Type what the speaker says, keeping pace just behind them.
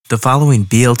The following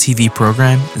BLTV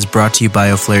program is brought to you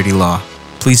by O'Flaherty Law.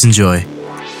 Please enjoy.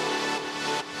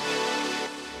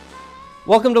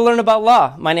 Welcome to Learn About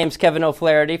Law. My name is Kevin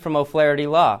O'Flaherty from O'Flaherty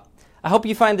Law. I hope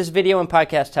you find this video and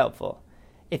podcast helpful.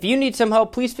 If you need some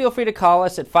help, please feel free to call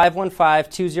us at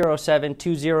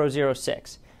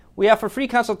 515-207-2006. We offer free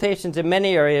consultations in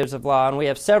many areas of law, and we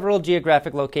have several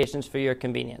geographic locations for your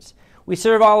convenience. We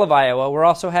serve all of Iowa. We're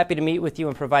also happy to meet with you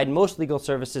and provide most legal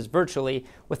services virtually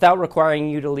without requiring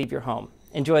you to leave your home.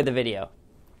 Enjoy the video.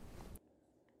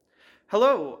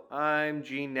 Hello, I'm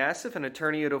Gene Nassif, an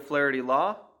attorney at O'Flaherty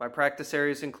Law. My practice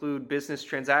areas include business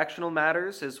transactional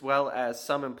matters as well as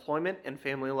some employment and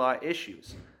family law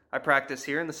issues. I practice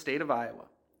here in the state of Iowa.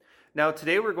 Now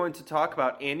today we're going to talk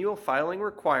about annual filing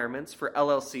requirements for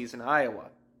LLCs in Iowa.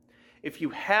 If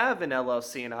you have an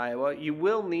LLC in Iowa, you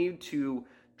will need to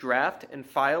draft and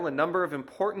file a number of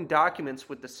important documents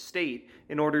with the state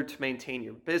in order to maintain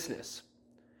your business.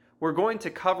 We're going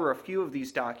to cover a few of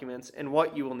these documents and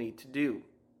what you will need to do.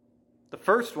 The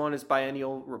first one is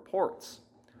biennial reports.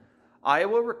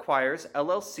 Iowa requires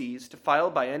LLCs to file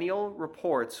biennial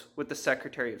reports with the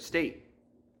Secretary of State.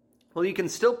 Well, you can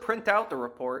still print out the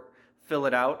report, fill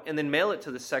it out, and then mail it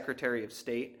to the Secretary of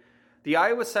State. The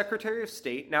Iowa Secretary of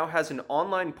State now has an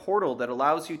online portal that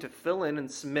allows you to fill in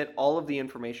and submit all of the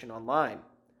information online.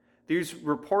 These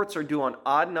reports are due on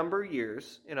odd number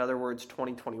years, in other words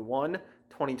 2021,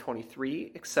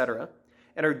 2023, etc.,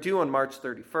 and are due on March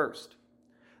 31st.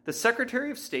 The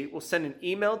Secretary of State will send an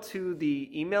email to the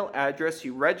email address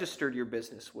you registered your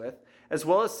business with, as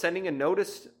well as sending a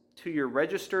notice to your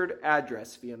registered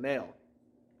address via mail.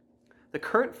 The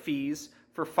current fees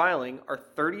for filing are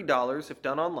 $30 if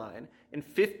done online and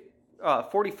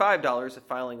 $45 if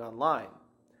filing online.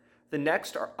 The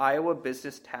next are Iowa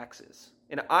business taxes.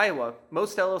 In Iowa,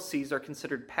 most LLCs are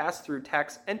considered pass-through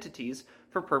tax entities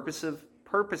for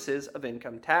purposes of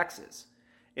income taxes.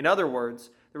 In other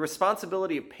words, the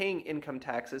responsibility of paying income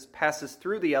taxes passes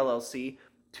through the LLC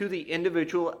to the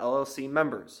individual LLC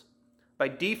members. By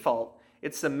default,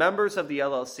 it's the members of the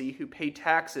LLC who pay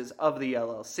taxes of the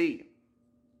LLC.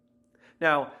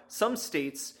 Now, some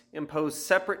states impose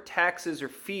separate taxes or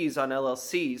fees on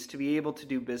LLCs to be able to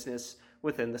do business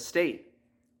within the state.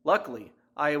 Luckily,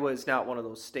 Iowa is not one of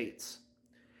those states.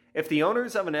 If the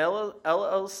owners of an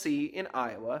LLC in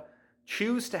Iowa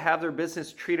choose to have their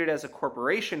business treated as a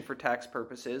corporation for tax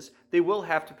purposes, they will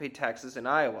have to pay taxes in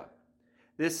Iowa.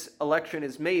 This election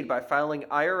is made by filing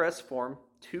IRS Form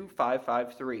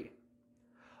 2553.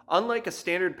 Unlike a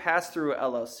standard pass-through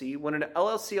LLC, when an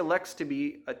LLC elects to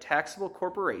be a taxable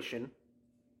corporation,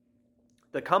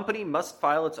 the company must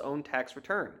file its own tax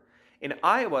return. In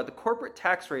Iowa, the corporate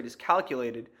tax rate is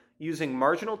calculated using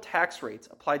marginal tax rates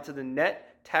applied to the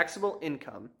net taxable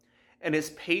income and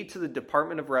is paid to the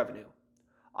Department of Revenue.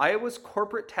 Iowa's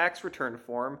corporate tax return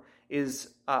form is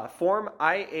Form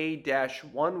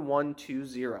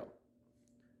IA-1120.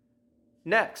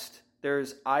 Next,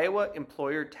 there's Iowa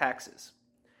employer taxes.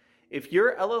 If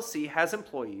your LLC has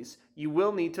employees, you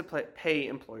will need to pay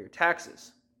employer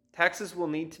taxes. Taxes will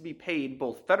need to be paid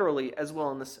both federally as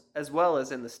well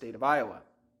as in the state of Iowa.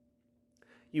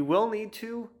 You will need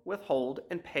to withhold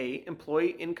and pay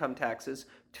employee income taxes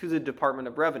to the Department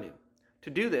of Revenue. To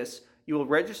do this, you will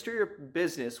register your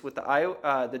business with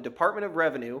the Department of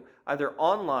Revenue either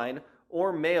online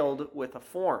or mailed with a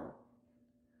form.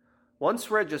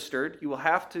 Once registered, you will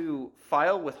have to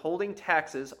file withholding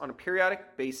taxes on a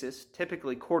periodic basis,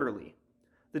 typically quarterly.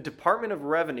 The Department of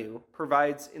Revenue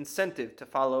provides incentive to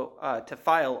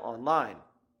file online.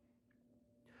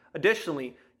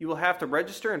 Additionally, you will have to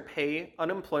register and pay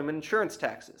unemployment insurance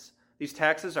taxes. These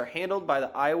taxes are handled by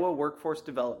the Iowa Workforce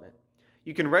Development.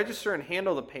 You can register and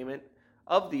handle the payment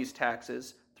of these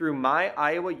taxes through My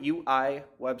Iowa UI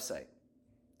website.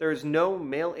 There is no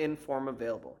mail-in form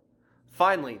available.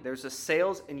 Finally, there's the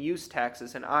sales and use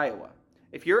taxes in Iowa.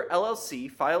 If your LLC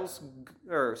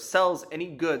sells any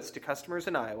goods to customers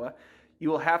in Iowa, you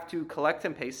will have to collect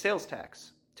and pay sales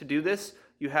tax. To do this,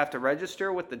 you have to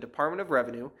register with the Department of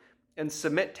Revenue and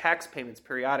submit tax payments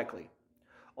periodically.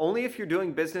 Only if you're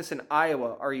doing business in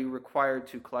Iowa are you required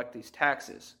to collect these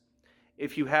taxes.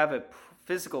 If you have a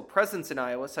physical presence in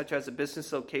Iowa, such as a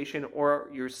business location or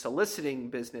you're soliciting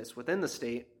business within the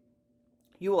state,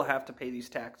 you will have to pay these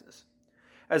taxes.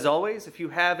 As always, if you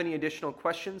have any additional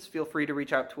questions, feel free to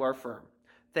reach out to our firm.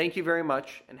 Thank you very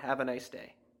much and have a nice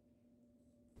day.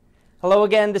 Hello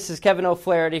again, this is Kevin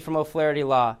O'Flaherty from O'Flaherty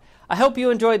Law. I hope you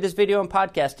enjoyed this video and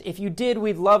podcast. If you did,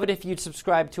 we'd love it if you'd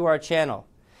subscribe to our channel.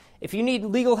 If you need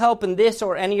legal help in this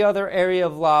or any other area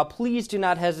of law, please do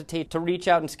not hesitate to reach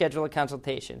out and schedule a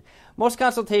consultation. Most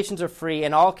consultations are free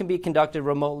and all can be conducted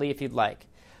remotely if you'd like.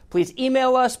 Please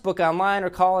email us, book online,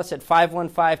 or call us at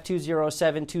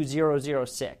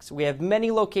 515-207-2006. We have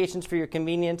many locations for your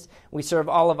convenience. We serve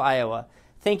all of Iowa.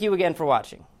 Thank you again for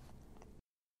watching.